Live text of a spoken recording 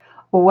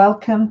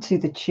Welcome to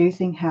the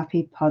Choosing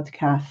Happy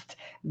podcast.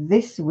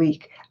 This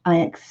week, I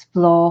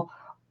explore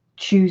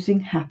choosing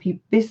happy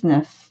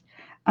business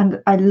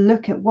and I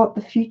look at what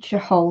the future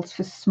holds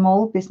for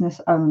small business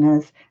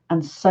owners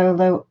and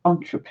solo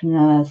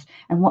entrepreneurs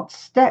and what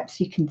steps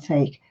you can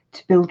take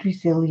to build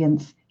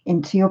resilience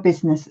into your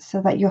business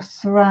so that you're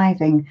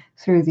thriving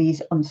through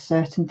these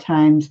uncertain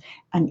times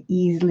and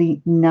easily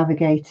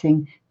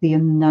navigating the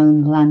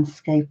unknown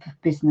landscape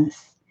of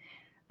business.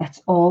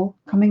 That's all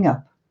coming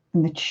up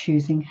in the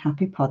Choosing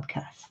Happy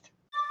podcast.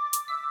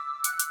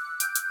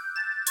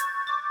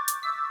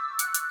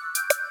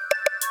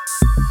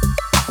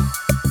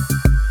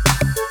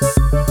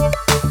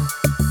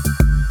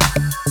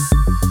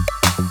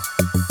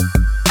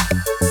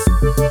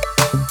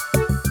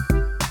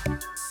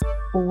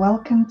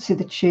 Welcome to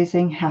the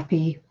Choosing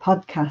Happy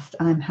podcast.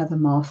 I'm Heather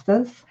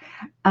Masters,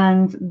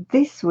 and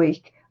this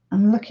week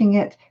I'm looking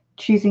at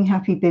choosing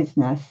happy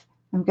business.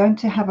 I'm going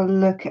to have a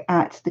look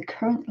at the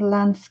current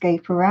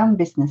landscape around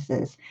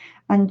businesses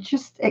and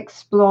just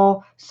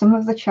explore some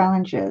of the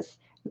challenges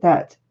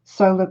that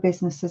solo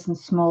businesses and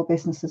small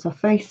businesses are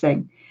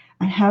facing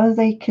and how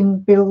they can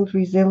build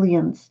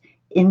resilience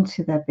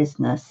into their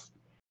business,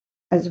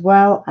 as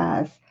well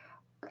as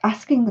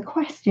asking the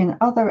question,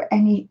 are there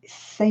any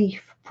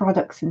safe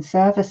products and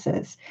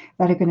services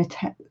that are going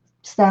to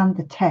stand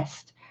the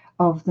test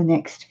of the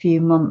next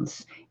few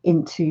months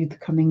into the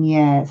coming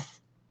years?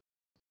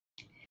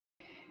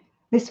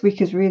 This week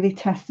has really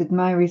tested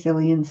my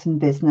resilience in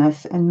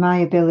business and my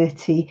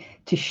ability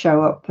to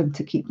show up and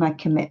to keep my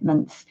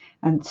commitments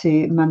and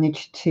to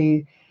manage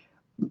to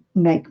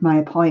make my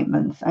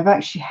appointments. I've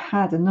actually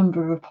had a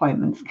number of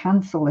appointments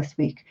cancel this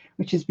week,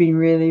 which has been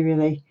really,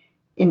 really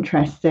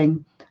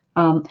interesting.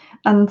 And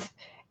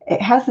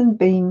it hasn't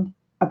been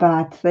a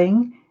bad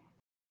thing.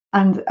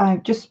 And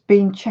I've just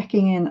been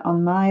checking in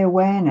on my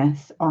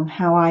awareness on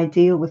how I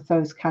deal with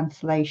those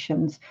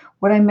cancellations,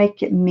 what I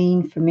make it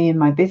mean for me and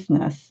my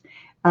business,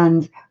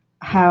 and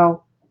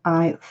how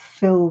I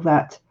fill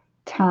that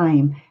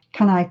time.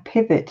 Can I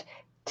pivot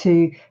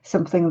to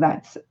something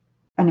that's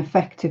an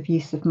effective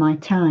use of my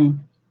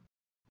time?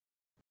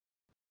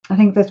 I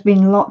think there's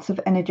been lots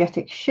of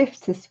energetic shifts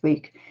this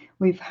week.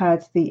 We've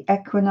had the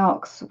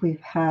equinox,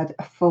 we've had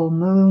a full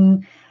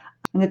moon,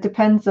 and it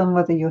depends on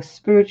whether you're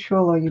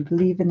spiritual or you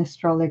believe in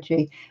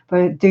astrology,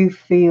 but I do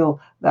feel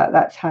that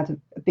that's had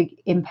a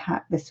big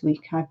impact this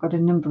week. I've got a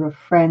number of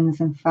friends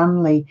and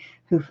family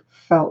who've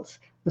felt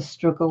the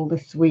struggle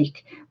this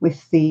week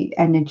with the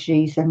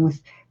energies and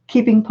with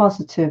keeping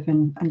positive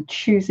and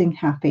choosing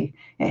happy.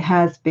 It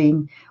has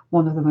been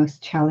one of the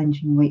most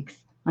challenging weeks,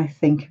 I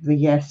think, of the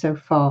year so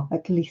far,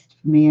 at least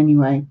for me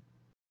anyway.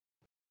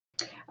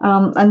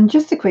 And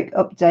just a quick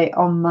update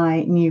on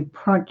my new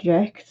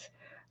project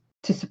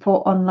to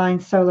support online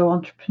solo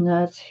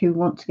entrepreneurs who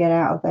want to get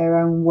out of their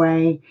own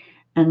way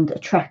and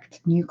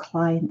attract new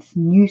clients,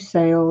 new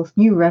sales,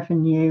 new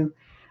revenue.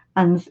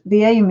 And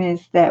the aim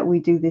is that we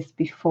do this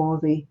before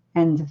the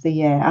end of the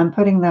year. I'm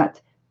putting that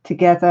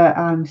together.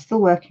 I'm still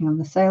working on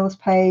the sales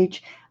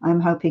page. I'm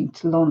hoping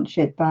to launch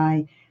it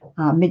by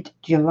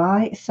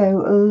mid-July.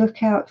 So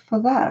look out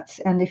for that.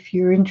 And if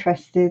you're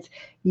interested,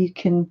 you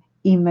can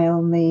email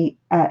me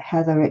at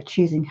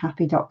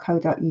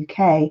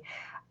heather@choosinghappy.co.uk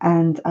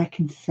and I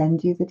can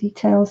send you the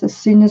details as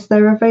soon as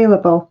they're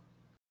available.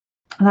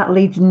 And that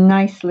leads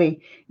nicely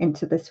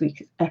into this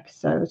week's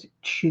episode,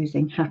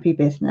 Choosing Happy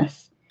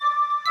Business.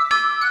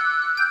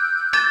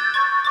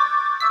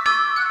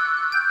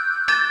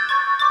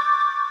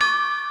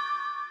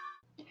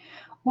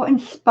 What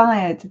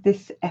inspired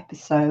this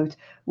episode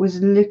was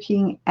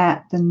looking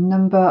at the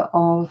number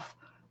of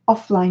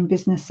offline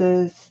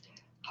businesses,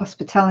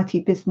 hospitality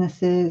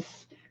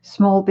businesses,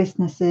 small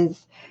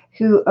businesses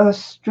who are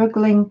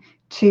struggling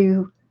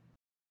to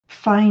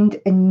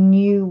find a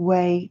new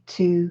way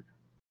to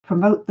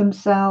promote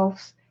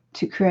themselves,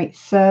 to create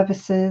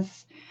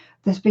services.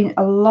 There's been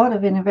a lot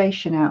of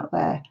innovation out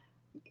there,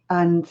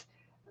 and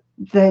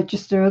there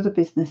just are other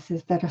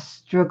businesses that are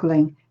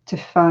struggling to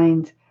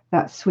find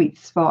that sweet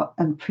spot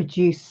and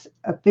produce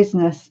a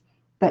business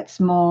that's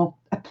more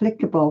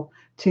applicable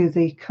to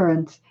the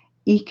current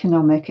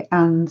economic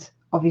and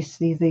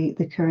obviously the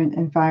current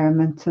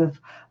environment of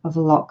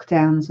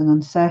lockdowns and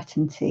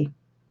uncertainty.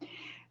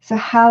 So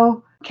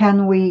how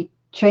can we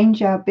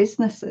change our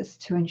businesses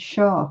to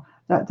ensure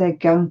that they're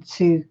going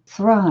to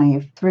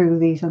thrive through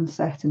these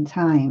uncertain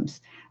times?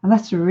 And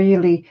that's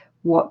really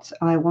what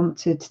I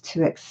wanted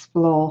to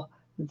explore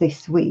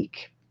this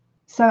week.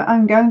 So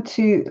I'm going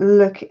to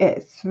look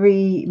at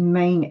three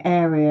main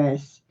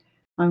areas.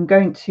 I'm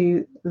going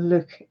to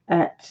look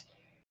at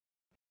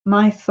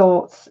my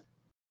thoughts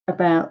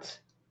about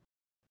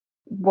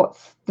what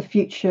the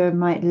future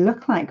might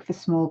look like for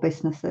small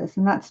businesses,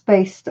 and that's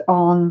based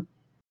on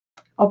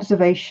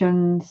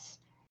observations,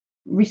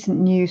 recent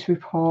news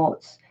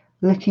reports,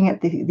 looking at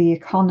the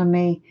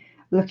economy,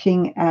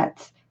 looking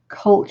at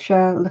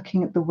culture,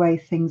 looking at the way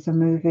things are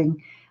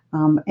moving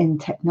in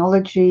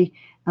technology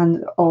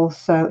and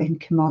also in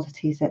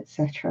commodities,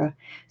 etc.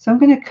 So I'm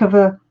going to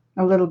cover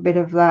a little bit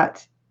of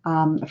that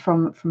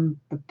from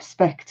the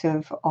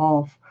perspective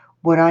of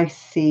what I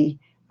see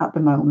at the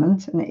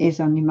moment, and it is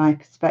only my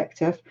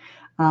perspective.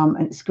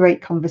 And it's a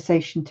great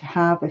conversation to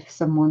have. If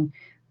someone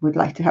would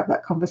like to have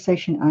that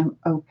conversation, I'm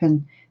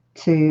open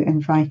to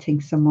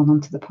inviting someone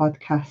onto the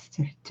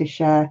podcast to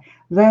share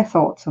their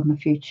thoughts on the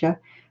future,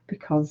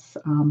 because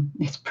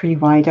it's pretty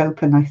wide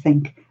open, I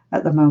think,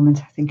 at the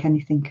moment. I think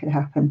anything could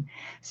happen.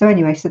 So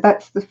anyway, so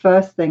that's the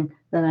first thing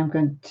that I'm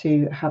going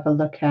to have a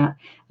look at.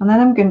 And then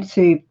I'm going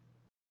to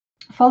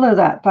follow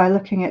that by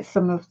looking at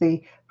some of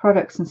the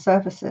products and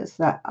services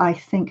that I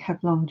think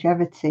have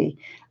longevity,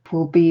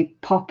 will be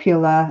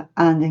popular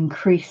and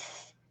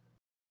increase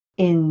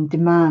in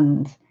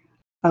demand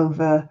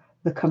over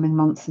the coming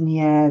months and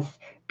years,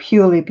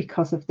 purely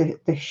because of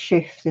the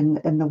shift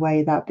in the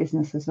way that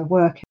businesses are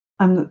working.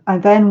 And I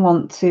then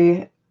want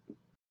to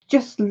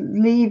just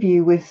leave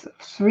you with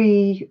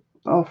 3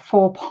 or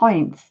 4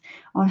 points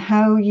on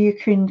how you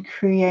can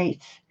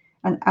create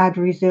and add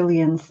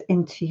resilience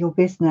into your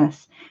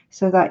business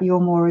so that you're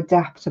more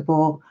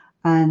adaptable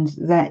and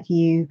that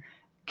you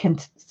can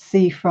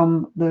see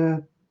from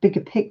the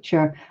bigger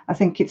picture. I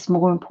think it's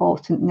more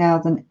important now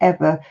than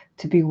ever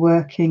to be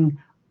working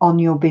on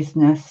your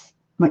business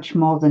much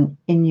more than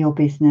in your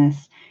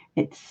business.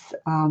 It's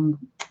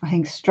I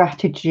think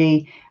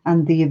strategy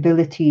and the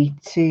ability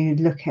to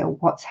look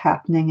at what's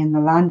happening in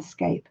the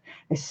landscape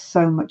is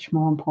so much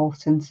more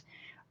important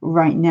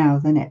right now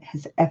than it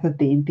has ever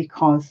been,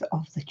 because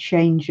of the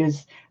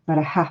changes that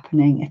are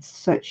happening at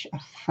such a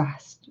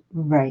fast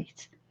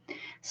rate.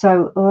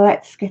 So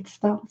let's get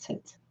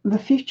started. The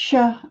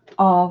future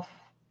of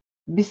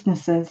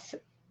businesses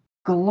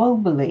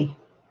globally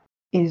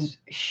is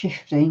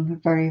shifting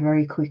very,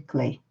 very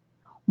quickly.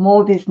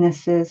 More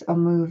businesses are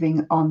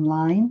moving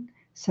online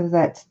so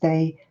that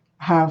they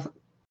have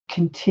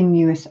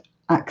continuous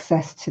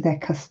access to their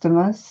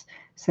customers,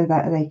 so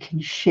that they can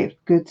ship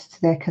goods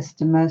to their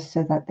customers,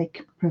 so that they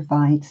can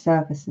provide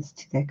services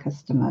to their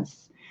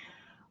customers.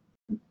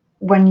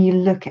 When you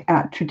look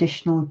at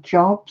traditional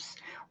jobs,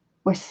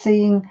 we're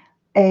seeing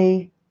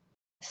a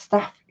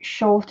staff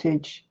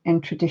shortage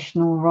in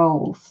traditional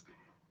roles,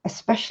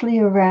 especially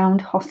around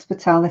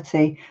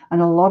hospitality,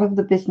 and a lot of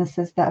the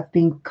businesses that have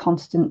been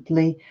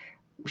constantly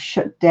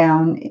shut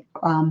down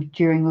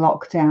during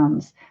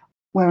lockdowns,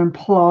 where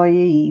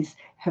employees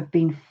have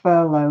been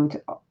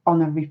furloughed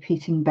on a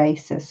repeating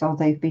basis, or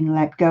they've been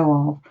let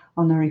go of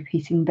on a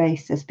repeating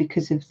basis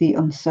because of the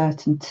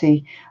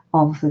uncertainty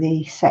of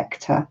the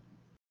sector.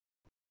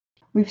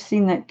 We've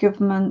seen that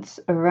governments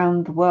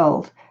around the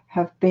world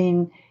have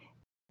been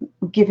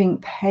giving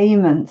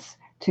payments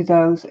to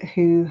those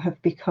who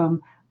have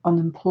become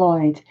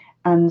unemployed,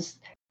 and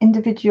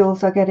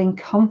individuals are getting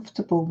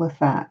comfortable with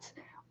that.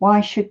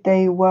 Why should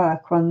they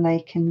work when they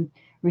can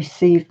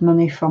receive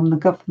money from the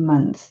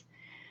government?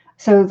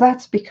 So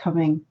that's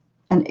becoming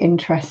an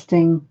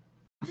interesting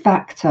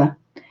factor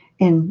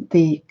in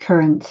the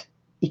current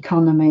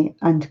economy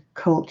and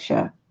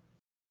culture.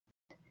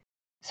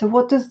 So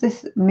what does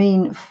this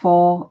mean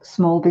for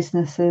small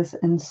businesses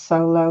and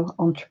solo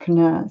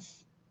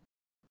entrepreneurs?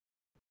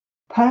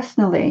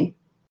 Personally,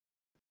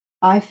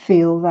 I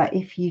feel that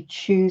if you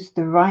choose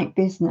the right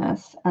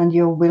business and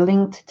you're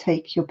willing to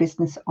take your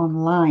business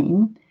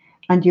online,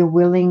 and you're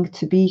willing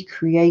to be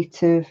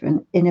creative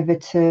and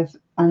innovative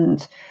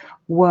and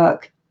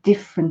work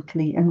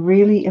differently and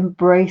really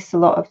embrace a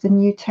lot of the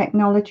new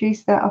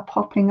technologies that are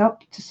popping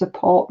up to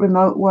support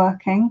remote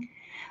working,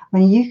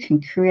 then you can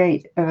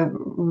create a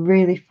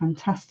really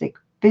fantastic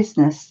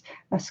business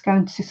that's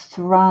going to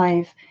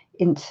thrive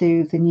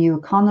into the new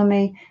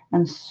economy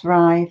and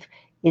thrive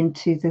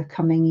into the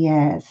coming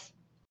years.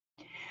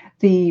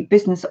 The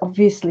business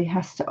obviously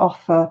has to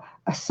offer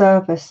a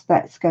service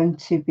that's going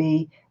to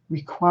be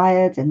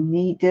required and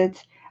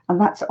needed, and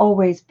that's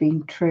always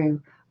been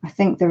true. I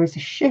think there is a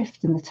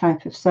shift in the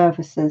type of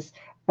services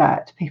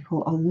that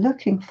people are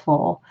looking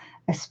for,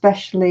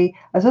 especially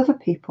as other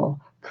people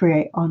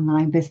create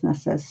online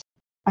businesses.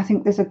 I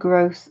think there's a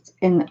growth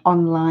in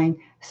online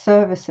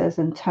services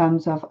in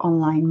terms of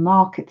online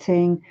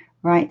marketing,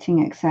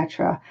 writing,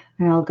 etc.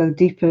 And I'll go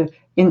deeper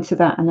into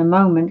that in a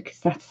moment,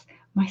 because that's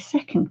my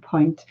second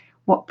point.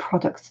 What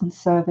products and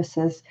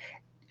services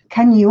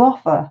can you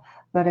offer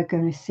that are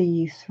going to see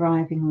you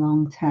thriving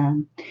long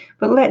term?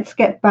 But let's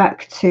get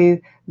back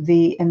to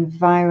the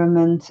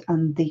environment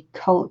and the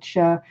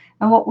culture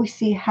and what we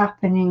see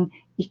happening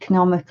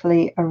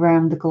economically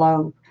around the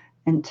globe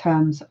in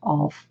terms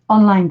of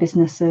online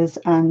businesses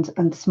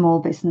and small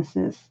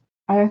businesses.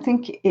 I don't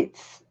think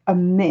it's a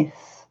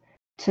myth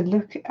to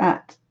look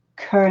at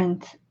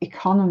current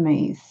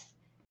economies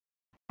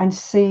and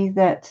see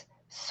that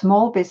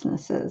small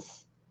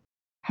businesses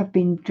have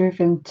been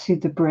driven to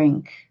the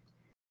brink.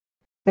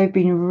 They've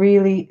been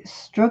really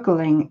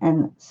struggling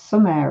in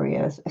some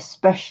areas,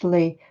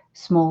 especially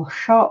small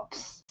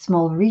shops,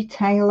 small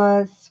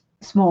retailers,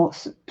 small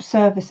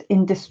service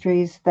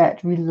industries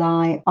that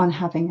rely on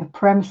having a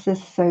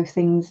premises, so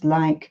things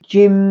like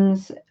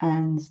gyms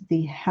and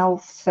the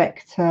health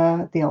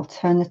sector, the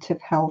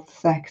alternative health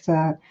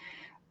sector,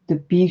 the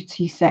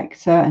beauty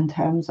sector in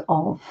terms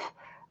of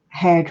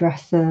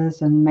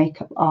hairdressers and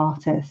makeup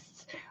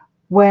artists,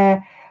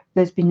 where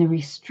there's been a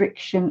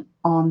restriction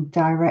on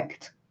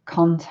direct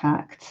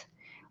contact,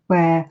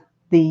 where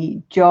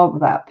the job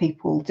that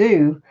people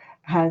do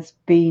has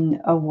been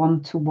a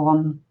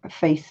one-to-one,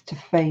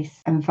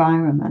 face-to-face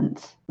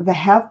environment. There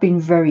have been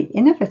very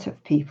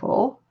innovative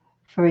people,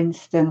 for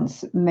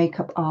instance,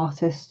 makeup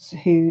artists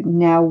who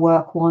now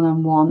work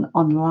one-on-one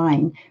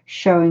online,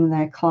 showing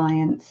their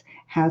clients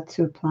how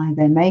to apply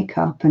their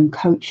makeup and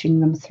coaching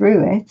them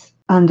through it.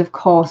 And of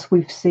course,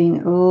 we've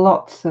seen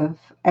lots of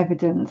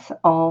evidence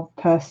of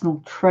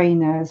personal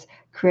trainers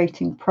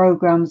creating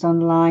programs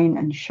online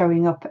and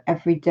showing up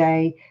every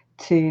day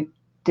to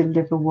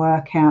deliver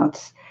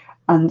workouts,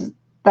 and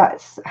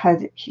that's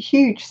had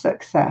huge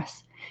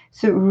success.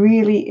 So it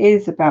really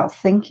is about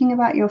thinking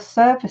about your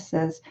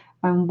services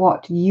and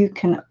what you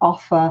can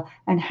offer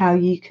and how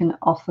you can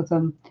offer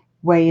them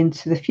way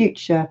into the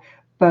future,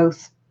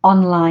 both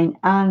online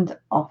and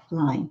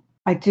offline.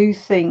 I do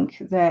think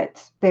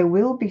that there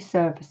will be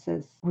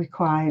services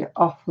required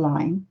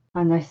offline,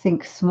 and I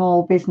think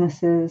small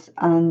businesses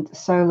and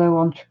solo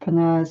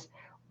entrepreneurs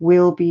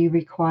will be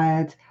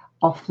required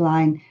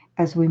offline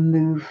as we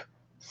move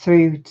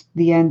through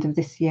the end of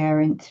this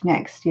year into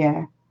next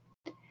year.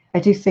 I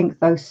do think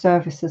those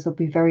services will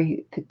be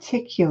very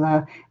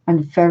particular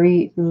and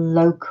very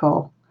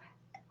local,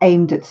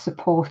 aimed at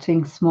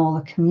supporting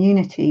smaller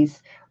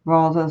communities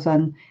rather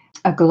than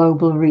a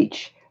global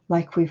reach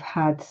like we've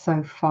had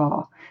so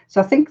far. So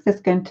I think there's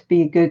going to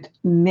be a good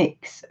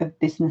mix of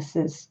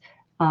businesses.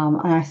 And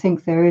I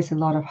think there is a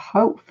lot of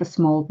hope for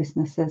small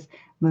businesses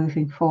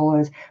moving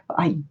forward. But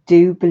I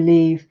do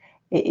believe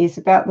it is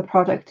about the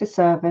product or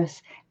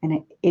service, and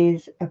it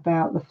is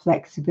about the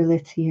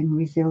flexibility and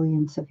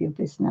resilience of your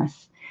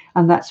business.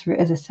 And that's,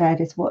 as I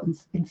said, is what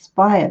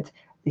inspired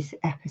this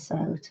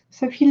episode.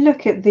 So if you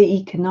look at the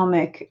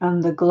economic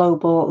and the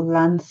global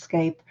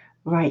landscape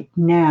right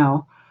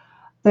now,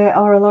 there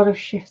are a lot of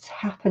shifts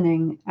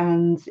happening,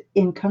 and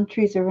in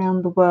countries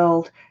around the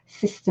world,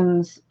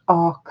 systems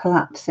are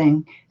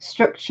collapsing.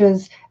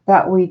 Structures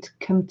that we'd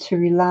come to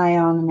rely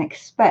on and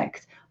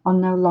expect are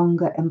no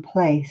longer in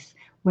place.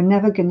 We're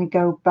never going to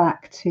go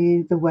back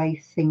to the way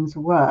things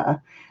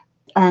were.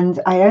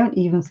 And I don't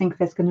even think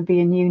there's going to be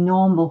a new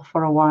normal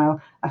for a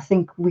while. I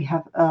think we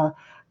have a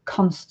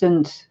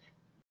constant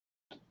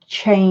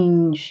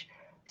change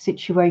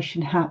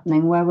situation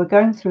happening where we're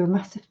going through a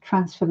massive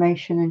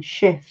transformation and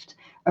shift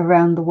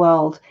around the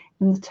world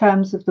in the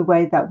terms of the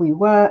way that we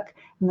work,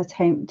 in the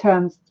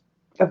terms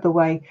of the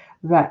way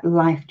that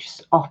life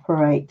just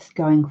operates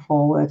going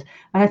forward.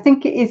 And I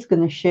think it is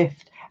going to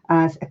shift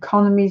as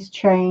economies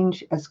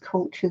change, as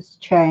cultures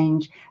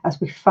change,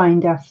 as we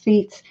find our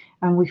feet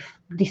and we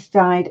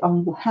decide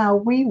on how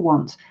we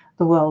want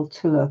the world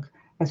to look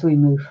as we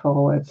move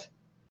forward.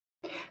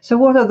 So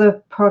what are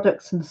the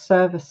products and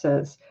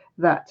services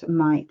that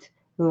might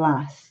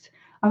last?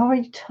 I've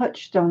already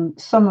touched on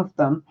some of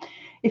them.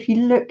 If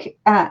you look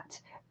at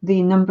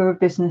the number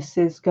of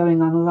businesses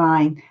going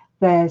online,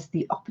 there's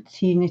the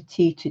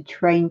opportunity to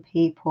train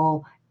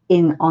people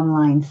in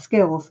online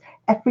skills,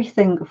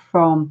 everything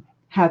from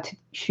how to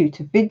shoot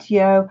a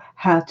video,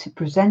 how to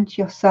present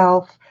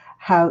yourself,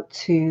 how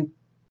to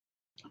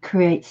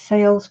create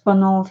sales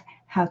funnels,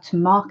 how to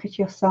market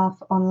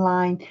yourself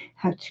online,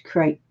 how to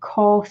create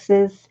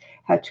courses,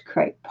 how to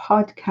create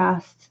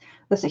podcasts.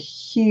 There's a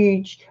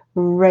huge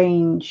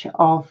range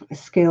of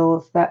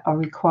skills that are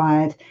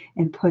required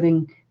in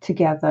putting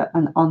together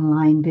an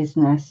online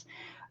business.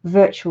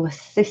 Virtual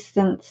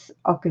assistants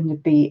are going to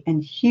be in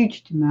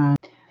huge demand,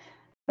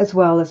 as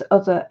well as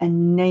other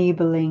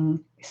enabling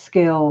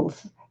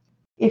skills.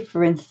 If,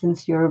 for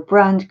instance, you're a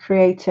brand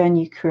creator and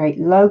you create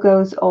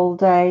logos all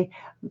day,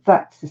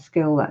 that's a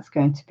skill that's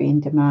going to be in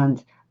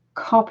demand.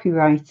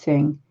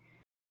 Copywriting,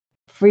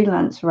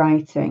 freelance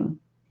writing,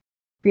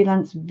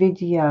 freelance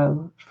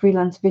video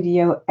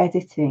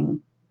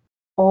editing,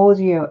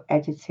 audio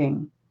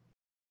editing,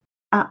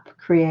 app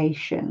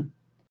creation.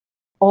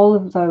 All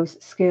of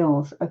those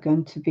skills are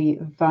going to be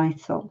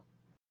vital.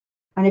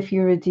 And if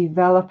you're a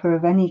developer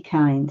of any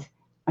kind,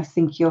 I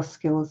think your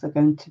skills are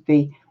going to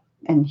be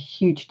in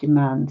huge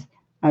demand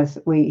as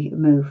we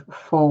move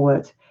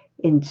forward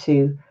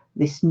into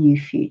this new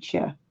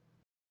future.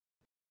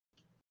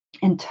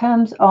 In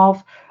terms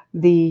of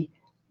the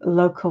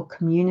local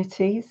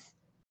communities,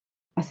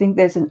 I think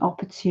there's an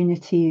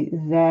opportunity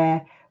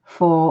there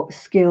for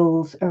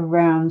skills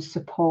around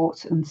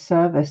support and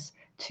service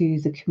to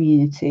the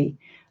community.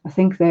 I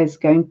think there's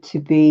going to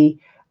be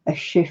a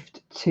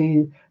shift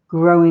to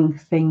growing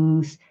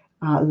things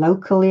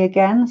locally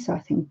again. So I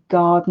think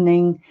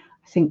gardening,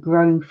 I think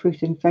growing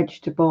fruit and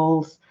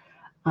vegetables,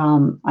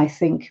 I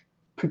think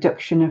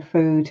production of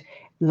food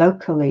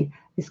locally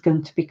is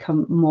going to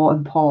become more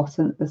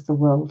important as the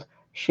world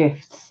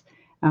shifts.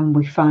 and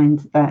we find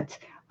that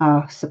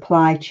our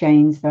supply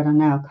chains that are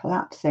now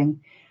collapsing,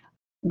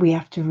 we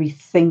have to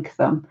rethink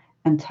them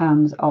in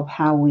terms of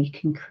how we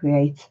can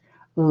create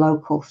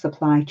local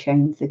supply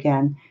chains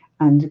again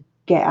and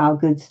get our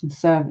goods and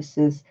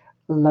services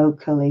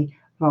locally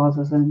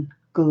rather than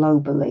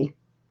globally.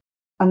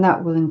 And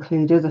that will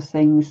include other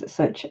things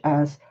such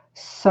as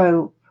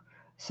soap,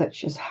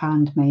 such as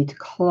handmade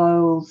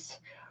clothes,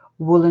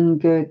 woolen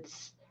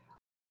goods,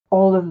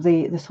 all of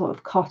the sort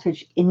of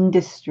cottage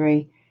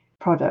industry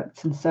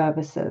products and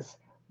services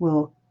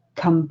will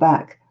come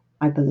back,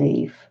 I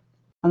believe.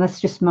 And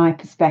that's just my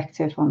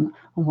perspective on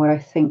what I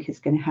think is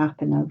going to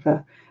happen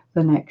over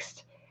the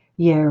next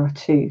year or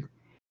two.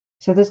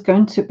 So there's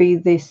going to be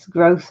this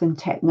growth in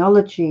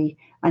technology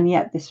and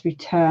yet this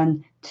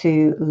return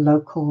to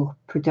local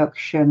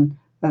production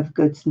of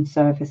goods and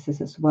services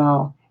as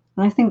well.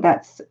 And I think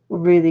that's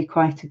really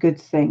quite a good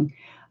thing.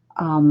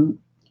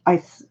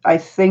 I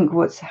think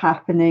what's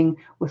happening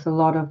with a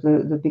lot of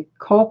the big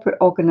corporate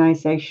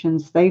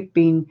organizations, they've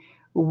been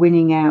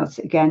winning out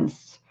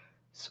against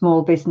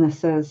small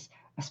businesses,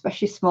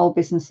 especially small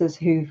businesses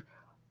who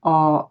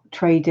are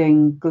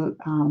trading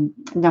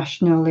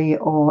nationally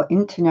or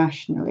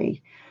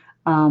internationally,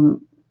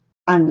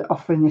 and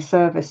offering a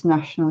service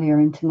nationally or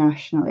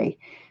internationally.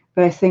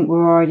 But I think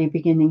we're already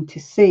beginning to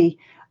see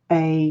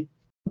a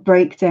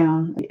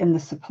breakdown in the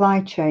supply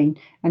chain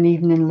and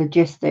even in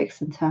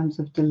logistics in terms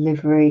of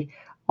delivery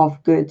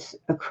of goods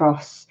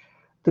across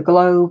the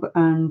globe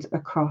and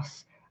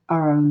across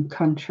our own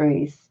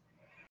countries.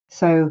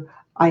 So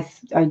I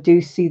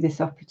do see this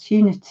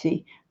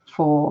opportunity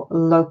for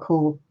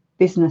local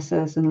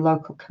businesses and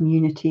local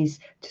communities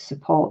to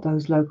support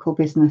those local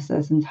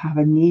businesses and have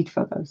a need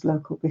for those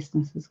local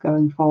businesses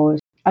going forward.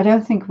 I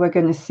don't think we're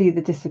going to see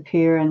the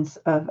disappearance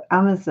of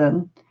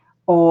Amazon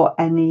or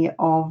any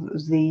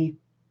of the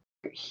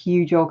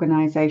huge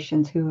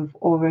organizations who have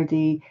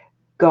already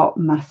got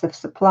massive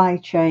supply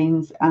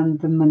chains and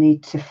the money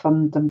to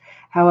fund them.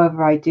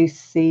 However, I do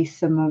see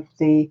some of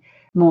the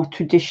more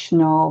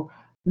traditional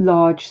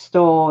large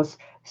stores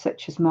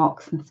such as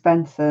Marks and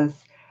Spencer's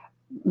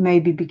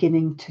maybe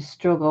beginning to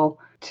struggle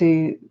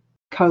to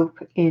cope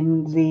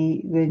in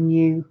the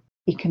new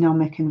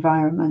economic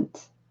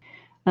environment.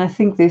 And I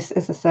think this,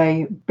 as I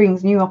say,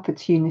 brings new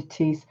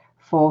opportunities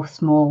for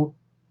small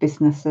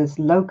businesses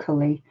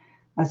locally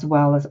as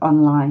well as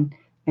online.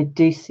 I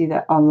do see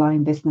that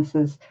online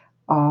businesses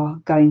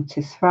are going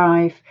to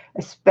thrive,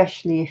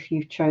 especially if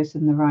you've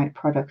chosen the right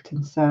product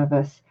and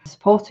service.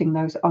 Supporting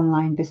those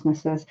online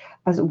businesses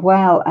as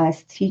well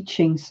as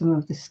teaching some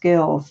of the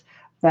skills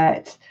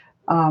that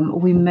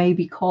we may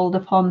be called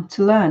upon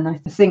to learn. I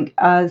think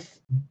as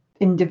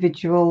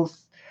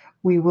individuals,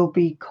 we will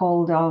be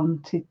called on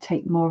to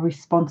take more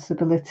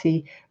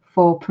responsibility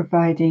for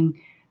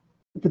providing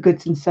the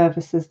goods and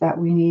services that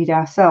we need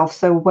ourselves.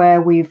 So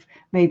where we've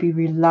maybe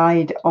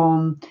relied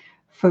on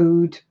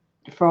food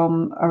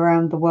from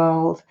around the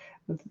world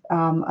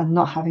and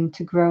not having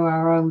to grow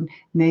our own,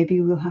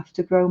 maybe we'll have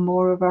to grow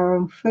more of our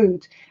own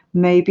food.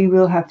 Maybe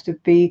we'll have to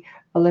be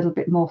a little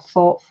bit more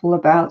thoughtful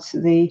about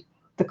the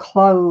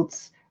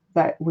clothes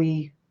that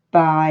we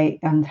buy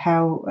and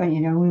how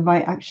we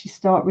might actually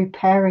start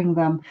repairing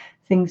them.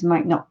 Things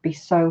might not be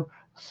so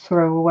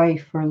throw away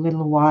for a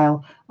little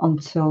while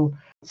until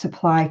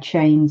supply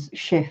chains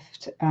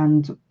shift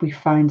and we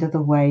find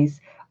other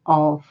ways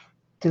of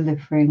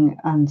delivering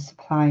and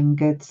supplying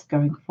goods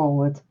going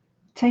forward.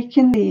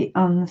 Taking the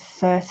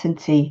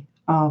uncertainty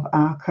of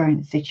our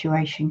current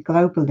situation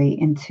globally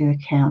into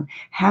account,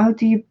 how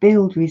do you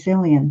build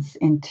resilience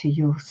into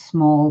your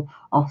small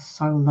or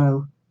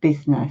solo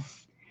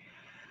business?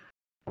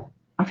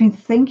 I've been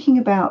thinking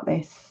about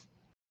this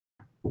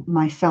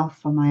myself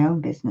for my own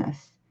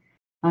business,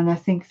 and I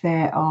think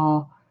there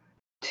are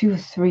 2 or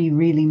 3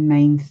 really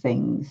main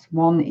things.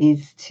 One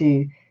is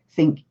to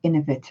think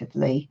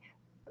innovatively,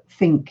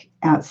 think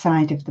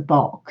outside of the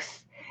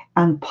box,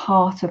 and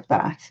part of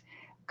that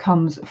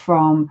comes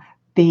from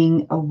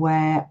being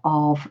aware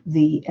of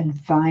the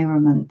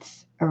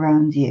environments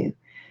around you.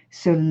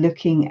 So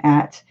looking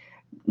at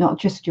not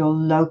just your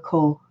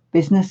local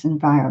business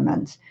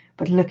environment,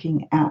 but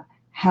looking at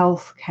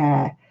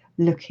healthcare,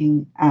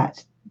 looking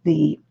at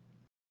the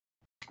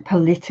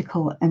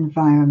political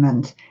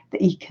environment,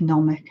 the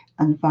economic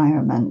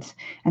environment,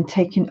 and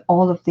taking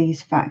all of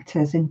these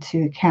factors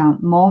into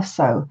account more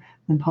so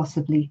than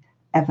possibly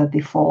ever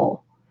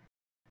before.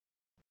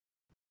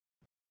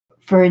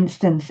 For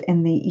instance,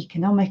 in the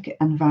economic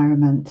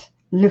environment,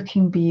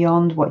 looking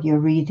beyond what you're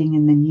reading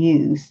in the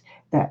news,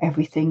 that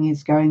everything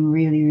is going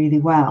really, really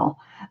well,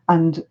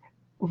 and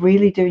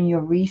really doing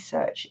your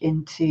research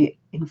into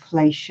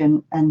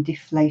inflation and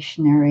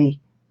deflationary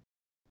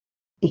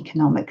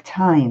economic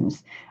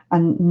times,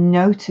 and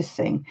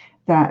noticing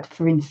that,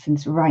 for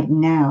instance, right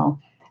now,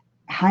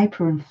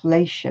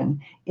 hyperinflation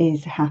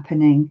is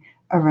happening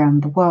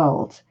around the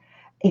world.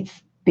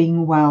 It's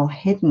being well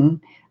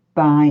hidden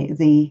by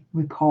the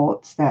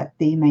reports that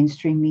the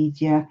mainstream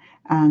media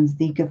and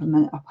the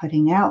government are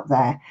putting out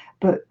there,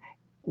 but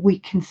we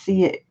can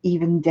see it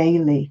even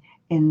daily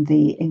in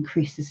the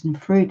increases in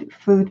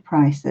food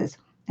prices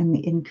and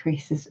the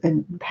increases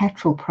in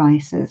petrol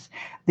prices,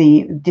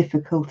 the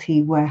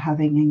difficulty we're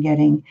having in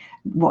getting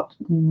what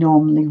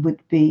normally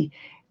would be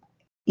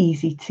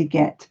easy to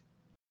get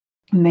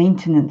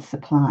maintenance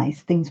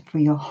supplies, things for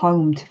your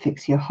home to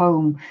fix your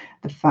home,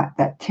 the fact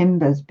that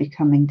timber's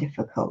becoming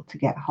difficult to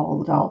get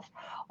hold of,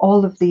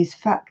 all of these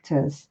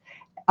factors,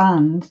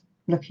 and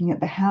looking at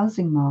the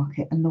housing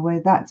market and the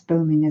way that's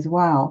booming as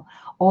well.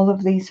 All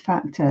of these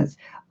factors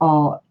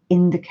are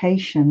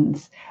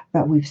indications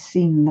that we've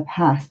seen in the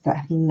past that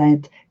have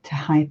led to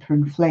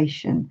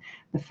hyperinflation.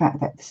 The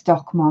fact that the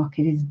stock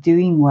market is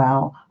doing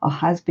well or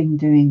has been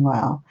doing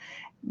well,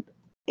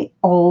 it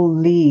all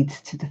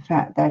leads to the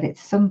fact that at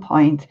some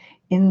point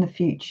in the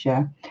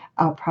future,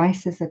 our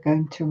prices are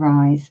going to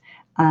rise,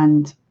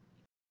 and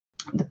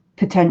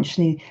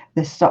potentially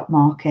the stock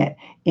market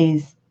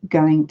is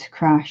going to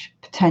crash.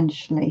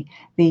 Potentially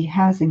the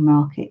housing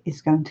market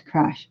is going to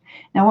crash.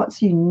 Now,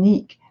 what's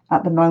unique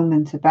at the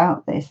moment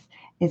about this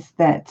is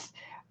that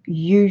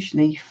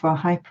usually for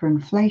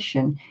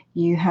hyperinflation,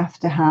 you have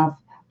to have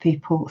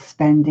people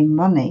spending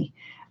money.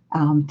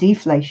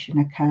 Deflation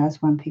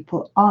occurs when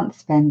people aren't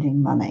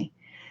spending money.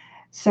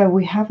 So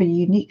we have a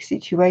unique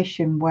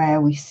situation where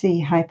we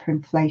see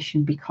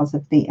hyperinflation because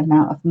of the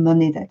amount of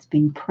money that's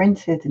been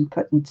printed and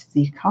put into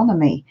the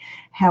economy.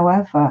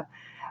 However,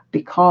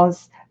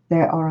 because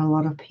there are a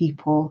lot of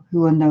people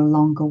who are no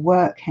longer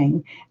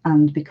working,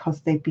 and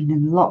because they've been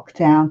in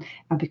lockdown,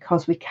 and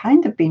because we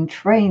kind of been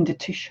trained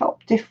to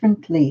shop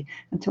differently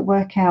and to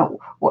work out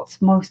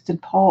what's most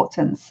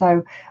important.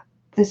 So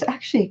there's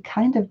actually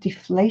kind of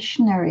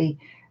deflationary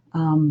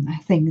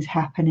things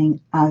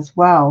happening as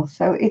well.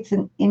 So it's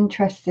an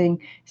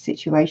interesting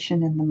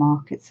situation in the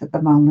markets at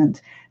the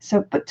moment.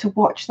 So, but to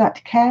watch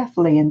that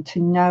carefully and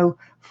to know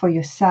for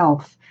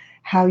yourself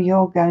how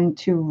you're going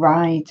to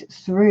ride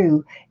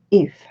through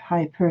if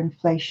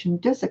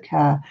hyperinflation does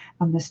occur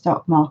and the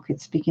stock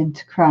markets begin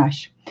to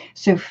crash.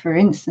 So, for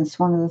instance,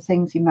 one of the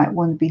things you might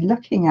want to be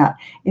looking at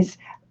is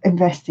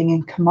investing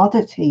in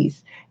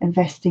commodities,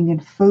 investing in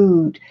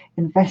food,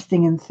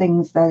 investing in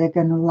things that are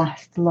going to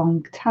last a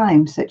long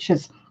time, such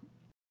as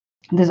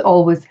there's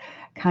always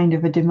kind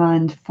of a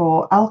demand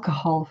for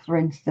alcohol, for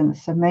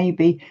instance, so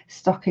maybe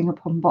stocking up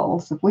on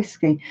bottles of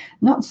whiskey,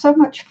 not so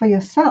much for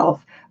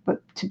yourself,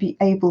 but to be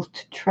able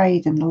to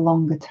trade in the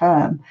longer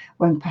term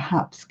when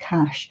perhaps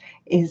cash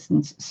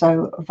isn't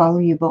so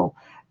valuable.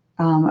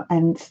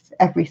 And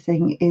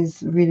everything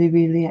is really,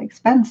 really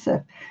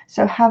expensive.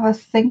 So have a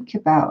think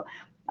about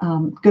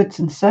goods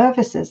and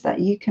services that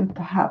you can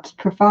perhaps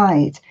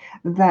provide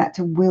that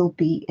will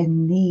be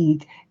in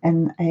need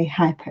in a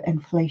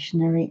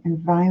hyperinflationary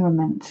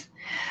environment.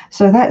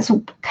 So that's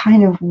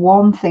kind of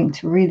one thing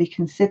to really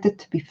consider,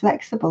 to be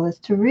flexible, is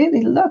to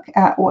really look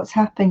at what's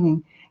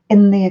happening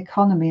in the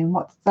economy and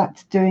what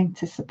that's doing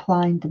to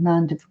supply and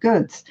demand of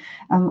goods,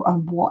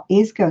 and what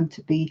is going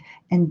to be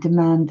in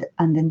demand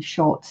and in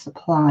short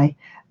supply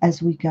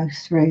as we go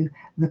through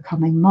the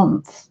coming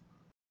months.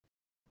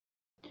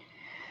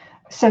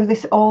 So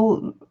this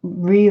all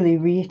really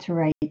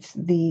reiterates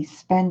the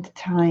spend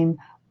time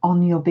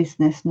on your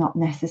business, not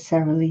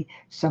necessarily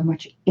so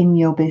much in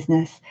your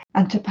business,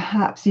 and to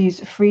perhaps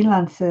use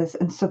freelancers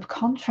and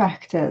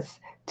subcontractors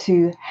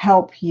to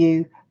help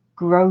you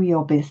grow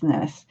your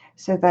business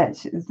so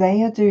that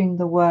they are doing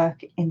the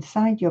work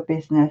inside your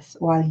business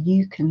while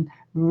you can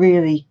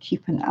really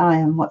keep an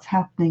eye on what's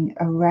happening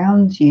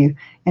around you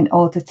in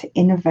order to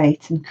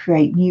innovate and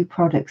create new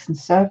products and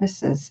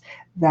services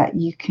that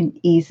you can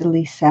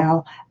easily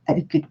sell at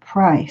a good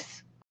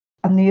price.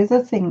 And the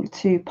other thing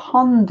to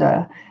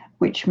ponder,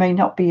 which may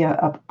not be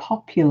a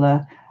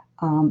popular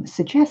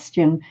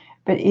suggestion,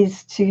 but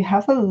is to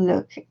have a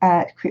look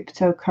at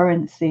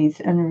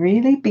cryptocurrencies and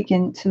really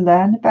begin to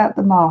learn about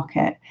the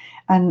market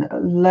and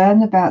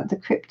learn about the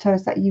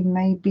cryptos that you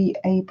may be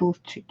able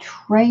to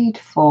trade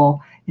for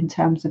in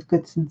terms of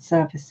goods and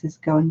services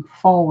going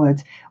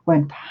forward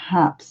when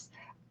perhaps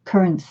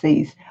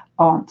currencies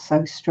aren't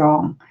so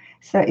strong.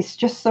 So it's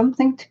just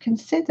something to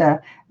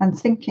consider and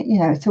thinking,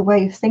 it's a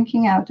way of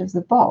thinking out of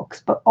the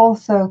box, but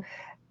also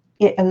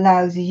it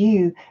allows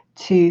you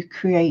to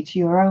create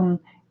your own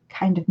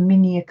kind of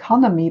mini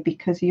economy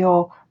because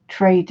you're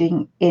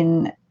trading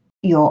in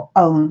your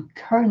own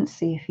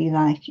currency, if you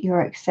like.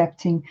 You're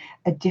accepting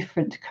a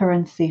different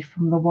currency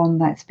from the one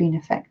that's been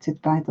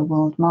affected by the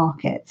world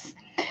markets.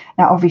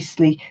 Now,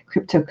 obviously,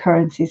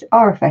 cryptocurrencies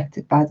are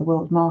affected by the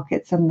world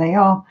markets, and they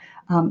are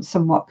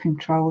somewhat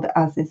controlled,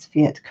 as is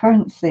fiat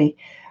currency.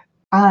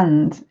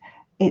 And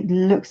it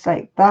looks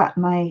like that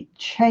might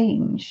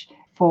change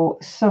for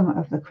some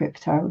of the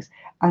cryptos.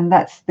 And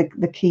that's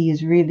the key,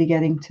 is really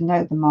getting to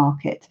know the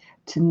market,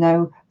 to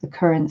know the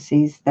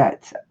currencies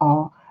that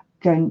are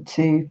going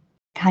to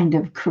kind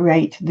of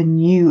create the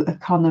new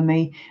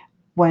economy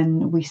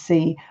when we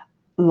see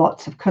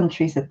lots of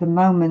countries at the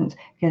moment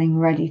getting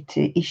ready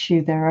to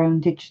issue their own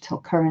digital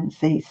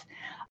currencies.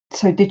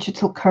 So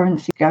digital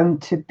currency is going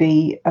to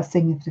be a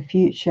thing of the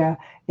future.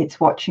 It's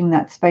watching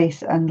that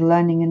space and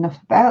learning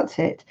enough about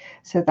it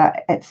so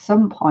that at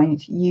some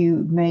point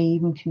you may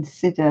even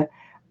consider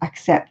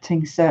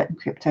accepting certain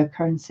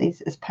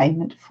cryptocurrencies as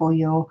payment for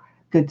your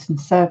goods and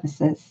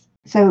services.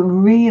 So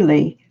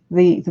really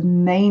the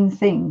main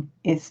thing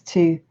is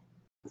to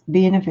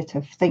be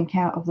innovative, think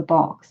out of the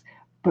box,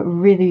 but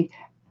really,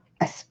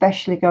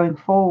 especially going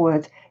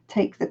forward,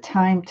 take the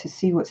time to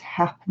see what's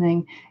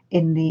happening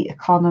in the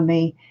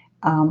economy,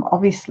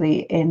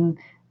 obviously in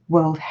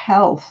world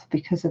health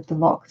because of the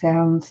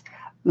lockdowns.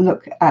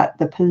 Look at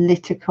the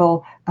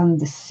political and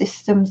the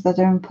systems that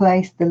are in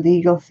place, the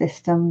legal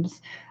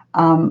systems.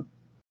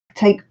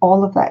 Take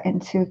all of that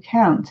into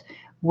account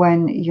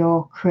when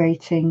you're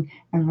creating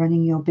and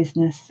running your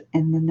business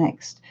in the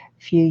next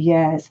few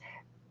years.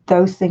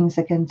 Those things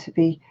are going to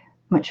be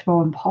much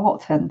more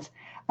important,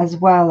 as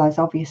well as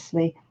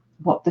obviously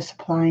what the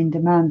supply and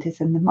demand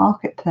is in the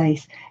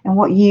marketplace and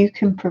what you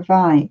can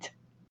provide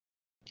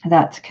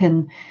that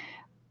can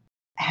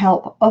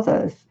help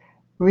others,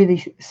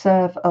 really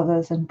serve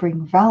others and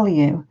bring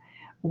value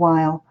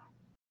while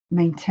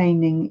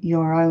maintaining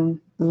your own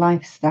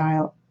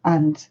lifestyle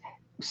and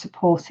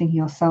supporting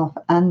yourself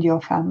and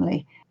your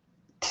family.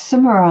 To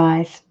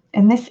summarize,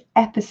 in this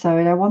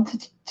episode, I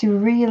wanted to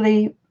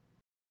really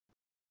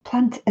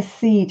plant a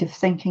seed of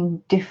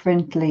thinking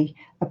differently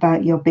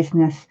about your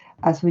business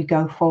as we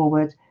go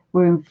forward.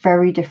 We're in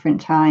very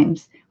different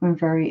times. We're in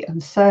very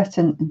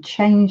uncertain and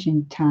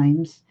changing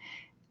times.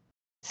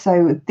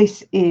 So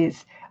this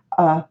is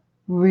a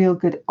real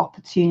good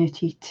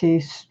opportunity to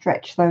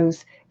stretch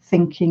those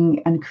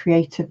thinking and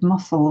creative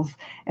muscles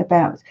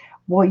about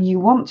what you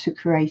want to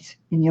create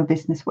in your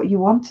business, what you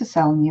want to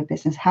sell in your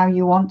business, how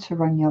you want to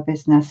run your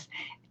business,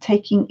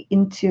 taking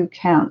into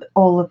account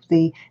all of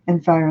the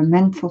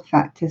environmental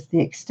factors,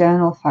 the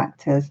external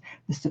factors,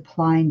 the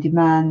supply and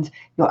demand,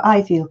 your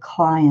ideal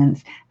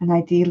clients, and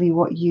ideally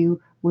what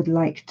you would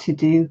like to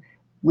do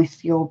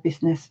with your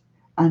business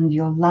and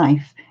your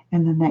life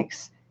in the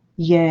next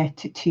year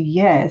to 2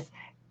 years,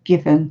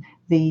 given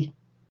the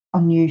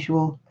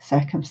unusual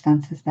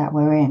circumstances that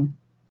we're in.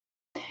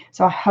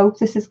 So I hope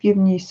this has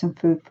given you some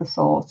food for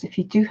thought. If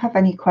you do have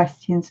any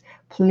questions,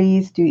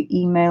 please do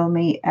email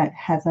me at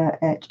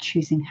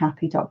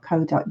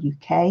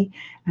heather@choosinghappy.co.uk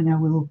and I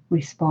will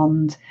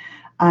respond.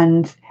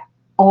 And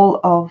all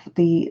of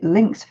the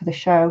links for the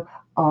show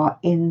are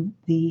in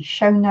the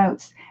show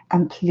notes.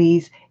 And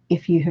please,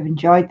 if you have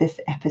enjoyed this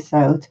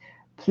episode,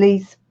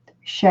 please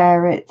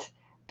share it,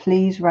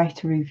 please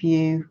write a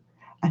review,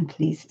 and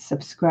please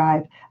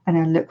subscribe. And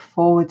I look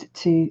forward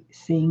to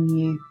seeing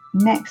you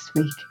next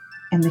week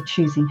in the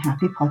Choosing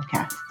Happy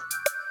podcast.